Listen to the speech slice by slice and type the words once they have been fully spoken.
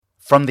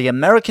From the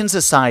American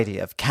Society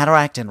of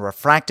Cataract and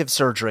Refractive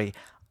Surgery,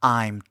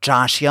 I'm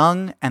Josh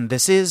Young, and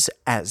this is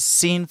As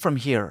Seen From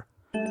Here.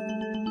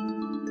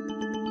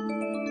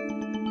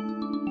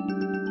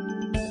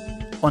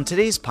 On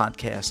today's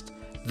podcast,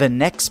 the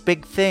next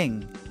big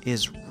thing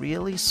is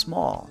really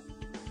small.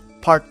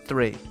 Part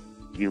 3.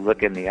 You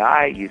look in the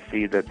eye, you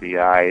see that the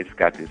eye's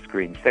got this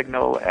green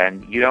signal,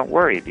 and you don't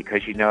worry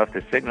because you know if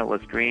the signal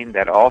is green,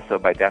 that also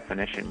by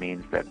definition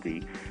means that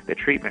the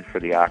treatment for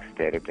the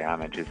oxidative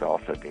damage is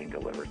also being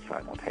delivered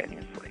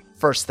simultaneously.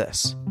 First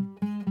this.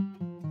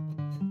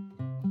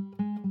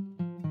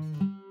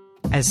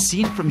 As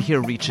Seen From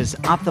Here reaches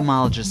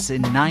ophthalmologists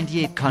in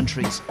 98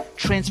 countries,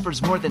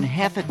 transfers more than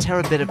half a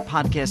terabit of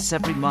podcasts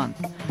every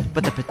month,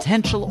 but the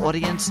potential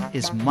audience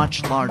is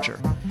much larger.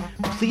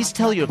 Please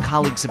tell your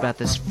colleagues about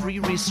this free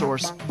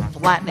resource,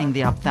 Flattening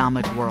the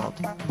Ophthalmic World.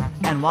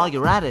 And while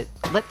you're at it,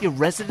 let your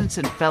residents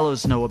and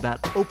fellows know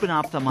about Open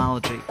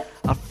Ophthalmology,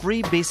 a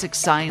free basic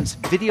science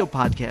video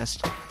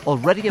podcast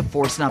already a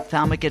force in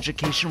ophthalmic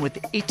education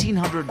with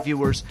 1,800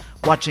 viewers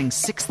watching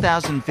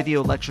 6,000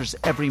 video lectures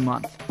every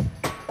month.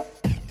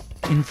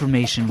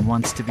 Information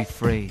wants to be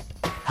free.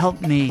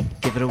 Help me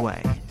give it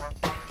away.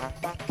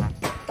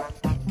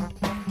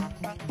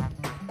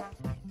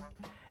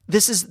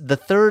 This is the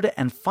third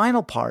and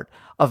final part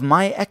of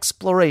my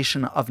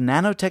exploration of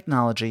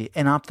nanotechnology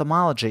in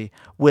ophthalmology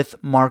with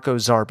Marco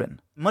Zarbin.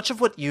 Much of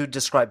what you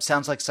described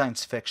sounds like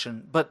science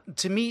fiction, but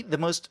to me, the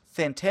most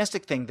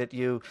fantastic thing that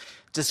you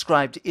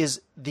described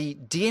is the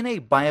DNA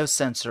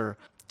biosensor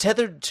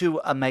tethered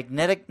to a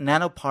magnetic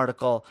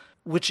nanoparticle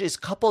which is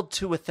coupled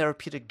to a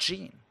therapeutic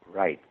gene.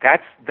 Right.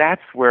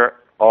 That's where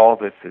all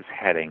this is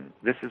heading.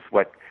 This is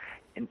what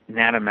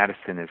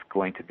nanomedicine is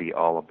going to be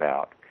all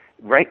about.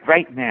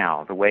 Right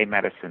now, the way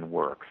medicine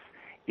works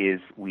is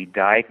we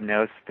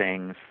diagnose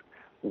things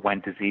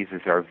when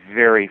diseases are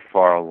very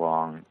far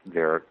along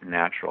their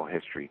natural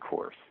history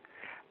course.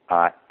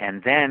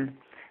 And then,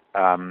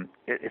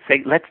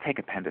 let's take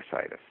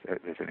appendicitis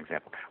as an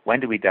example. When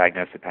do we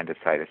diagnose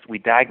appendicitis? We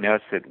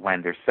diagnose it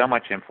when there's so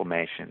much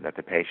inflammation that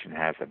the patient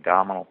has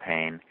abdominal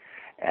pain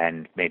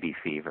and maybe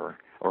fever,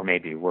 or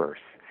maybe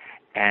worse.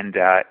 And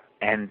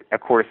of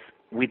course,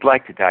 we'd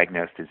like to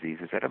diagnose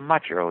diseases at a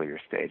much earlier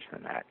stage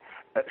than that.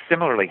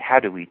 Similarly, how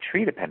do we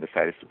treat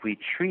appendicitis? We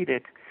treat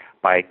it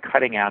by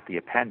cutting out the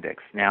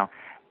appendix. Now,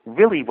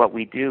 really what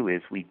we do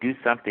is we do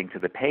something to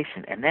the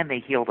patient, and then they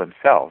heal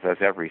themselves, as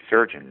every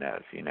surgeon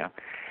knows,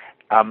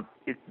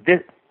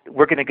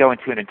 we're going to go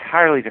into an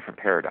entirely different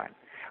paradigm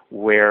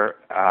where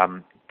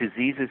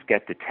diseases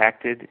get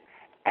detected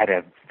at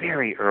a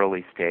very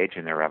early stage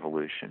in their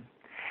evolution,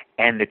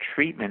 and the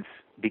treatments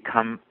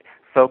become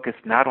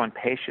focused not on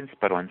patients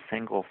but on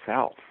single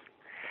cells.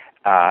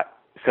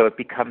 So it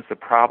becomes the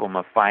problem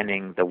of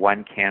finding the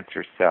one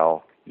cancer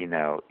cell,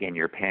 in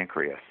your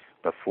pancreas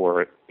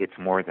before it's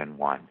more than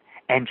one,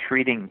 and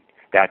treating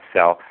that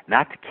cell,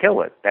 not to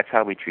kill it, that's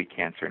how we treat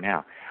cancer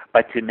now,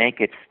 but to make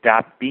it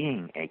stop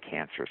being a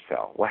cancer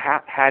cell. Well,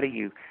 how do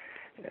you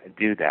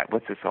do that?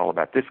 What's this all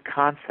about? This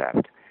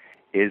concept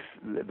is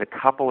the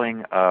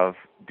coupling of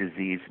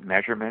disease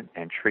measurement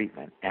and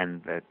treatment,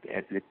 and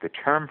the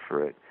term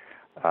for it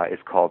is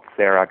called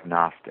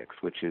theragnostics,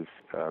 which is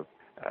a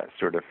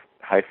sort of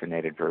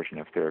hyphenated version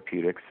of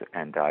therapeutics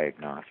and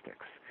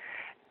diagnostics.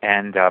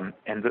 And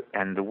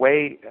the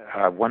way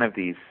one of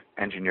these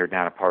engineered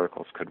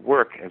nanoparticles could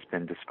work has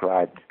been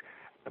described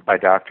by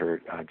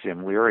Dr.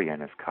 Jim Leary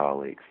and his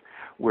colleagues,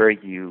 where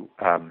you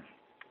have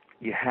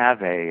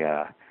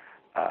a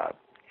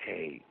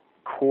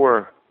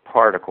core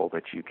particle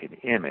that you can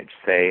image,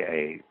 say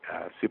a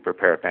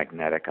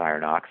superparamagnetic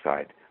iron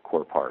oxide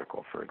core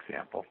particle, for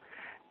example,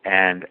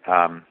 and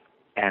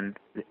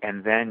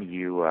then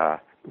you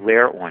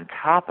layer on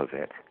top of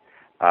it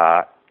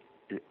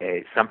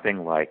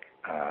something like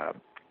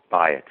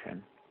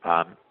biotin,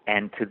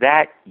 and to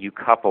that you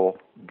couple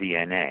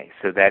DNA,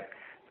 so that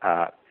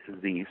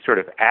the sort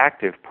of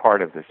active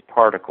part of this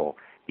particle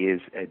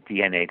is a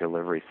DNA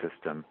delivery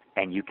system,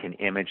 and you can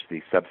image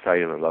the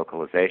subcellular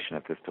localization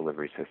of this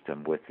delivery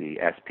system with the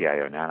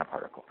SPIO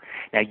nanoparticle.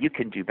 Now, you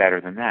can do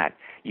better than that.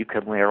 You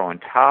can layer on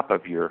top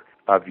of your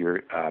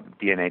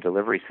DNA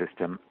delivery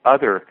system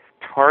other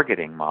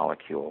targeting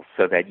molecules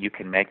so that you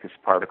can make this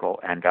particle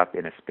end up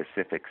in a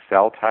specific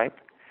cell type,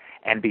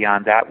 and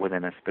beyond that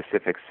within a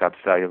specific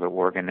subcellular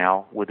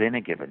organelle within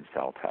a given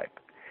cell type.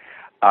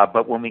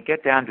 But when we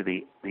get down to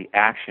the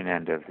action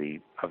end of the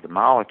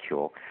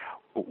molecule,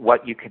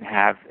 what you can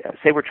have,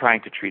 say we're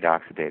trying to treat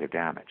oxidative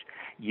damage,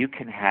 you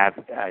can have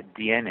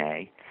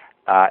DNA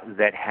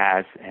that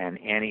has an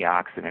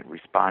antioxidant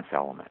response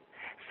element,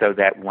 so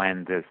that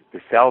when the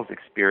cell's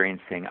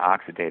experiencing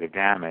oxidative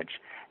damage,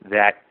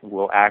 that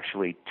will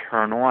actually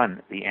turn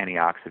on the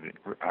antioxidant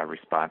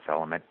response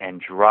element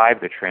and drive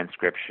the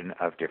transcription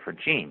of different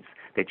genes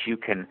that you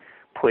can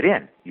put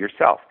in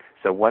yourself.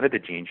 So one of the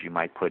genes you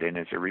might put in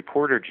is a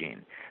reporter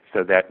gene,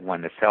 so that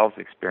when the cell's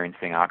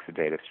experiencing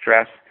oxidative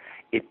stress,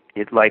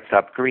 it lights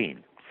up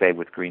green, say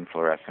with green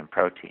fluorescent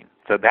protein.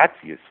 So that's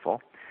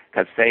useful.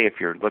 Because say if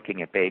you're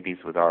looking at babies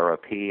with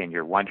ROP and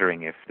you're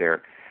wondering if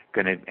they're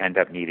going to end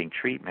up needing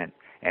treatment,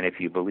 and if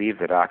you believe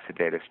that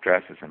oxidative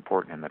stress is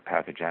important in the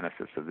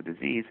pathogenesis of the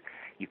disease,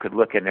 you could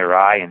look in their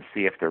eye and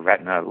see if their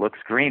retina looks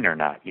green or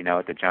not,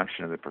 at the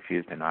junction of the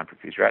perfused and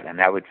non-perfused retina. And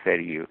that would say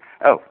to you,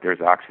 oh, there's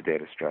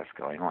oxidative stress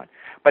going on.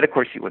 But of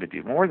course you want to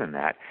do more than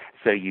that.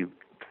 So you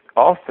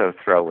also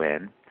throw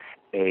in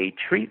a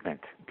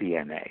treatment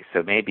DNA.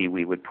 So maybe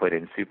we would put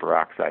in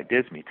superoxide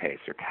dismutase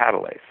or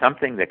catalase,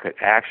 something that could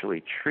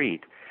actually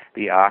treat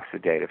the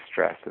oxidative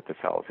stress that the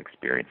cell is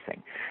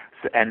experiencing.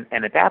 So, and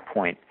at that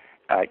point,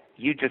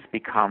 you just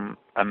become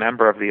a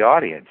member of the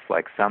audience,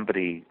 like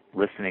somebody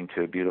listening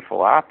to a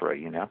beautiful opera.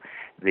 You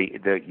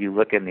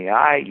look in the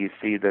eye, you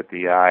see that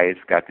the eye's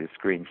got this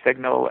green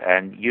signal,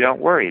 and you don't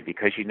worry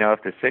because you know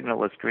if the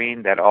signal is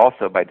green, that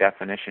also by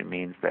definition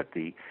means that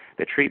the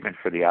treatment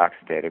for the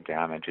oxidative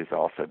damage is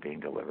also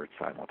being delivered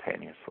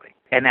simultaneously.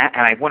 And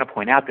I want to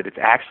point out that it's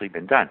actually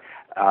been done.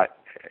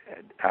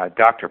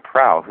 Dr.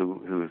 Prow,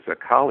 who's a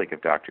colleague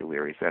of Dr.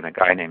 Leary's, and a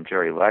guy named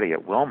Jerry Letty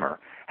at Wilmer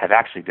have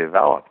actually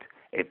developed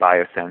a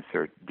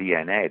biosensor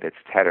DNA that's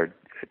tethered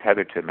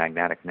to a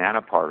magnetic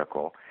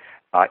nanoparticle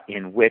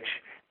in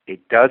which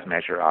it does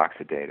measure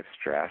oxidative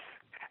stress,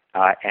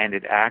 and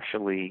it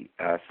actually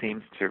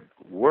seems to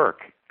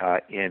work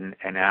in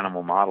an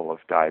animal model of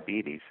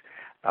diabetes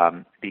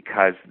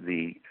because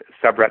the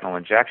subretinal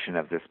injection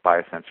of this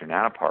biosensor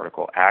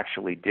nanoparticle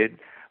actually did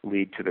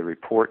lead to the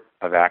report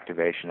of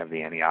activation of the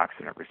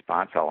antioxidant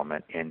response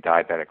element in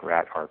diabetic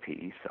rat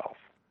RPE cells.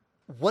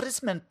 What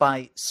is meant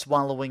by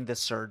swallowing the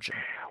surgeon?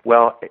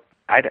 Well,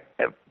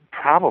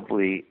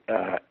 probably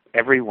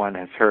everyone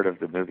has heard of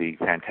the movie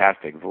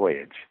Fantastic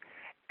Voyage,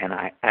 and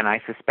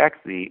I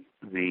suspect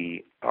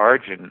the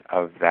origin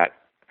of that.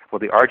 Well,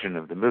 the origin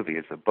of the movie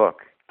is a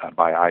book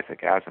by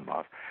Isaac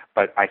Asimov,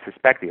 but I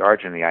suspect the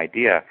origin of the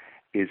idea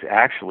is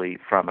actually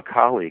from a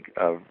colleague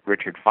of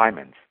Richard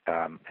Feynman's,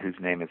 whose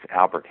name is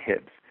Albert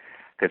Hibbs,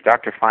 because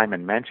Dr.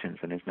 Feynman mentions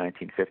in his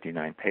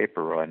 1959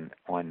 paper on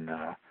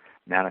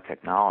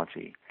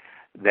nanotechnology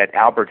that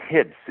Albert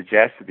Hibbs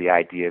suggested the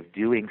idea of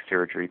doing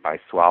surgery by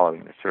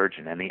swallowing the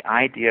surgeon. And the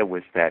idea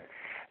was that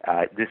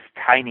this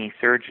tiny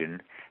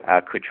surgeon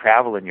could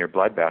travel in your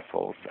blood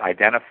vessels,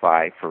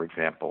 identify, for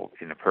example,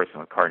 in a person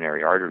with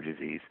coronary artery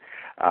disease,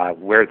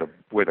 where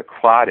the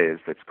clot is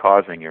that's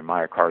causing your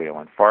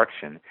myocardial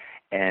infarction,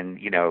 and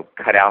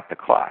cut out the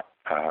clot.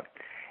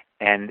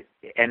 And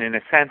in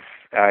a sense,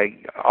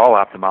 all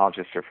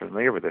ophthalmologists are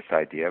familiar with this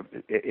idea.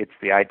 It's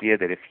the idea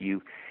that if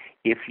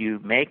you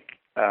make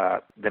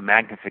the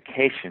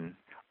magnification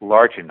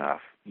large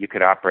enough, you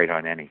could operate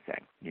on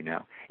anything.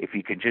 If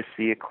you can just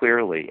see it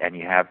clearly and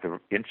you have the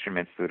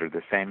instruments that are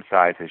the same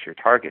size as your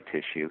target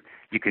tissue,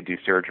 you could do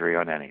surgery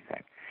on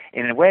anything.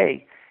 In a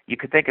way, you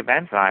could think of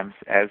enzymes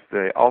as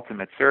the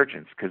ultimate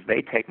surgeons because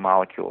they take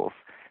molecules,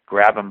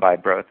 grab them by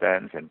both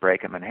ends, and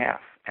break them in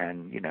half.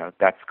 And,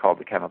 that's called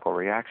the chemical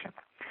reaction.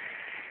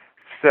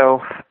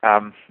 So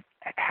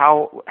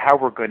how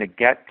we're going to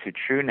get to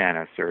true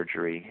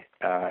nanosurgery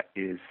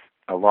is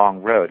a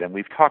long road, and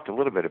we've talked a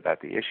little bit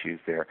about the issues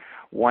there.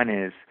 One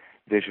is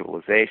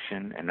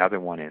visualization. Another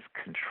one is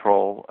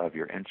control of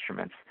your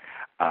instruments.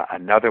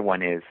 Another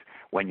one is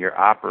when you're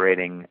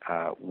operating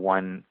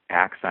one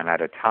axon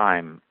at a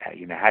time,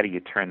 how do you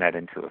turn that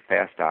into a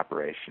fast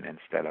operation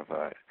instead of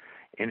a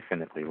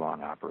infinitely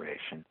long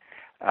operation?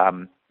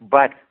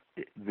 But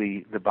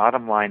the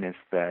bottom line is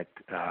that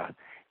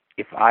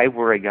if I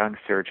were a young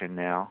surgeon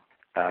now,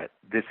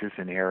 this is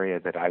an area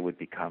that I would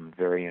become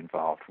very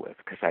involved with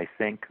because I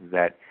think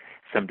that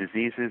some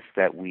diseases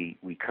that we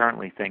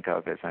currently think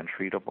of as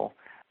untreatable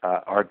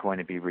are going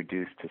to be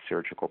reduced to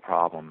surgical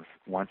problems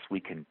once we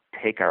can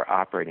take our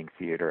operating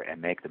theater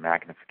and make the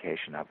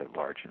magnification of it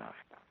large enough.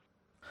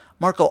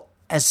 Marco,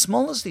 as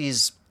small as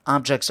these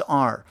objects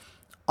are,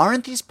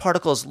 aren't these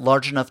particles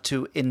large enough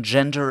to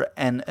engender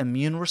an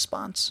immune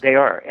response? They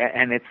are,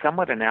 and it's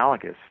somewhat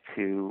analogous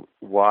to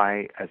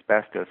why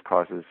asbestos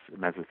causes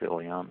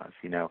mesotheliomas.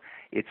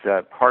 It's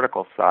a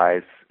particle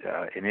size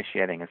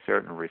initiating a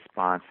certain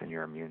response in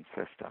your immune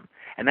system,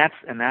 and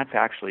that's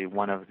actually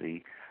one of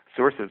the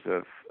sources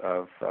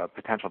of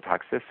potential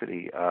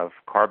toxicity of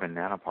carbon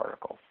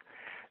nanoparticles.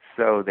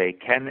 So they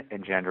can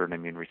engender an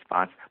immune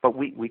response, but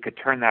we could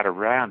turn that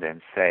around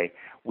and say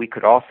we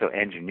could also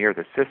engineer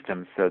the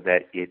system so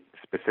that it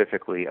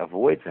specifically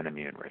avoids an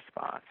immune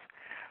response.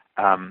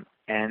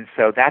 And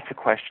so that's a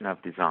question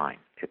of design.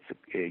 It's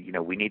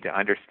we need to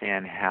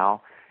understand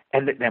how,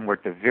 and then we're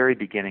at the very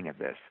beginning of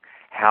this,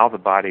 how the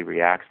body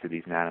reacts to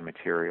these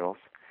nanomaterials,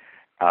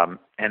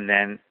 and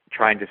then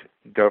trying to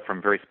go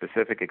from very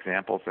specific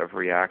examples of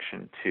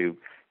reaction to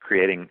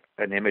creating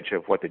an image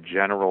of what the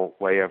general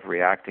way of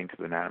reacting to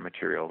the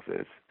nanomaterials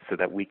is so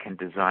that we can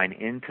design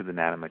into the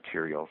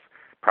nanomaterials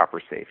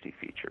proper safety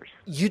features.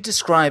 You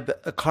describe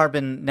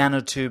carbon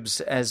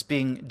nanotubes as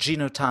being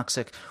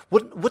genotoxic.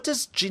 What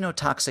does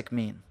genotoxic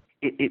mean?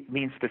 It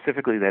means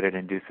specifically that it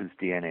induces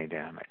DNA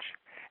damage.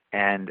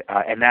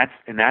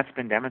 that's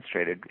been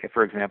demonstrated.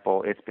 For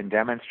example, it's been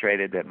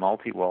demonstrated that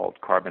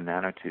multi-walled carbon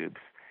nanotubes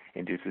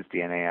induces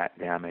DNA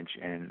damage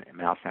in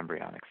mouse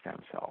embryonic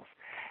stem cells,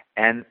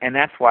 and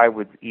that's why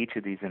with each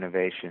of these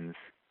innovations,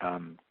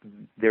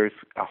 there's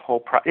a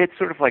whole. It's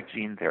sort of like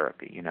gene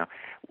therapy.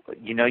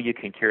 You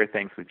can cure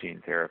things with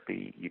gene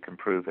therapy. You can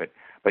prove it,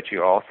 but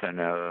you also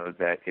know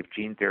that if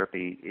gene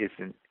therapy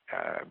isn't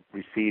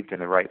received in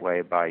the right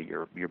way by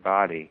your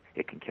body,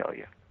 it can kill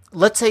you.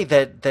 Let's say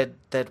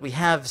that we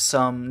have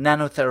some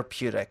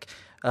nanotherapeutic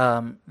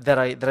that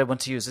I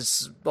want to use.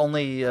 It's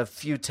only a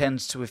few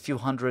tens to a few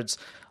hundreds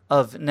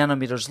of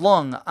nanometers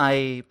long.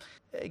 I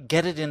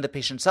get it in the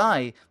patient's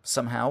eye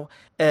somehow.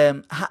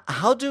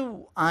 How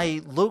do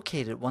I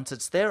locate it once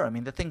it's there? I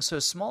mean, the thing's so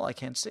small I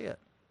can't see it.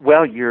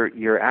 Well,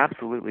 you're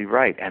absolutely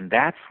right, and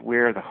that's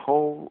where the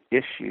whole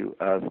issue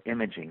of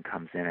imaging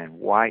comes in and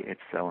why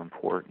it's so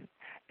important.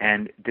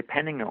 And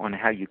depending on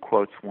how you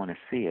quotes want to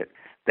see it,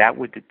 that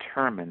would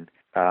determine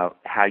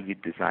how you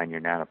design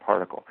your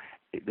nanoparticle.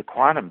 The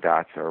quantum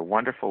dots are a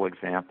wonderful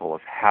example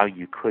of how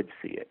you could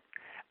see it.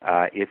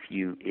 If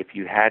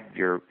you had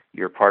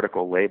your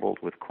particle labeled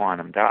with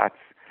quantum dots,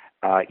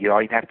 all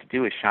you'd have to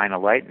do is shine a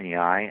light in the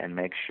eye and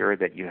make sure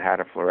that you had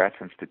a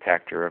fluorescence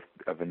detector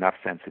of enough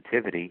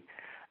sensitivity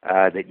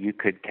that you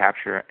could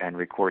capture and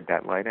record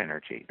that light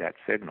energy, that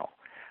signal.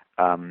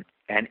 And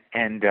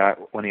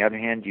on the other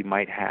hand, you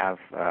might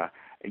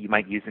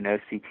use an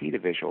OCT to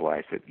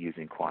visualize it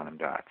using quantum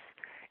dots.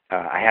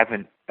 I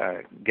haven't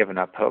given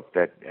up hope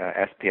that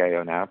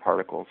SPIO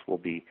nanoparticles will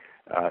be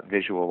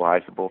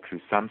visualizable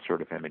through some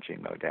sort of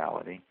imaging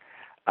modality.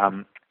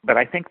 But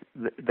I think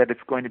that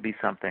it's going to be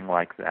something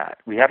like that.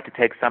 We have to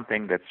take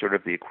something that's sort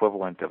of the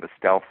equivalent of a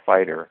stealth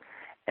fighter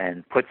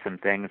and put some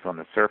things on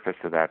the surface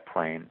of that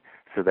plane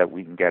so that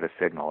we can get a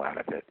signal out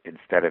of it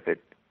instead of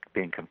it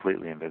being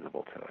completely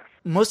invisible to us.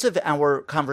 Most of our conversation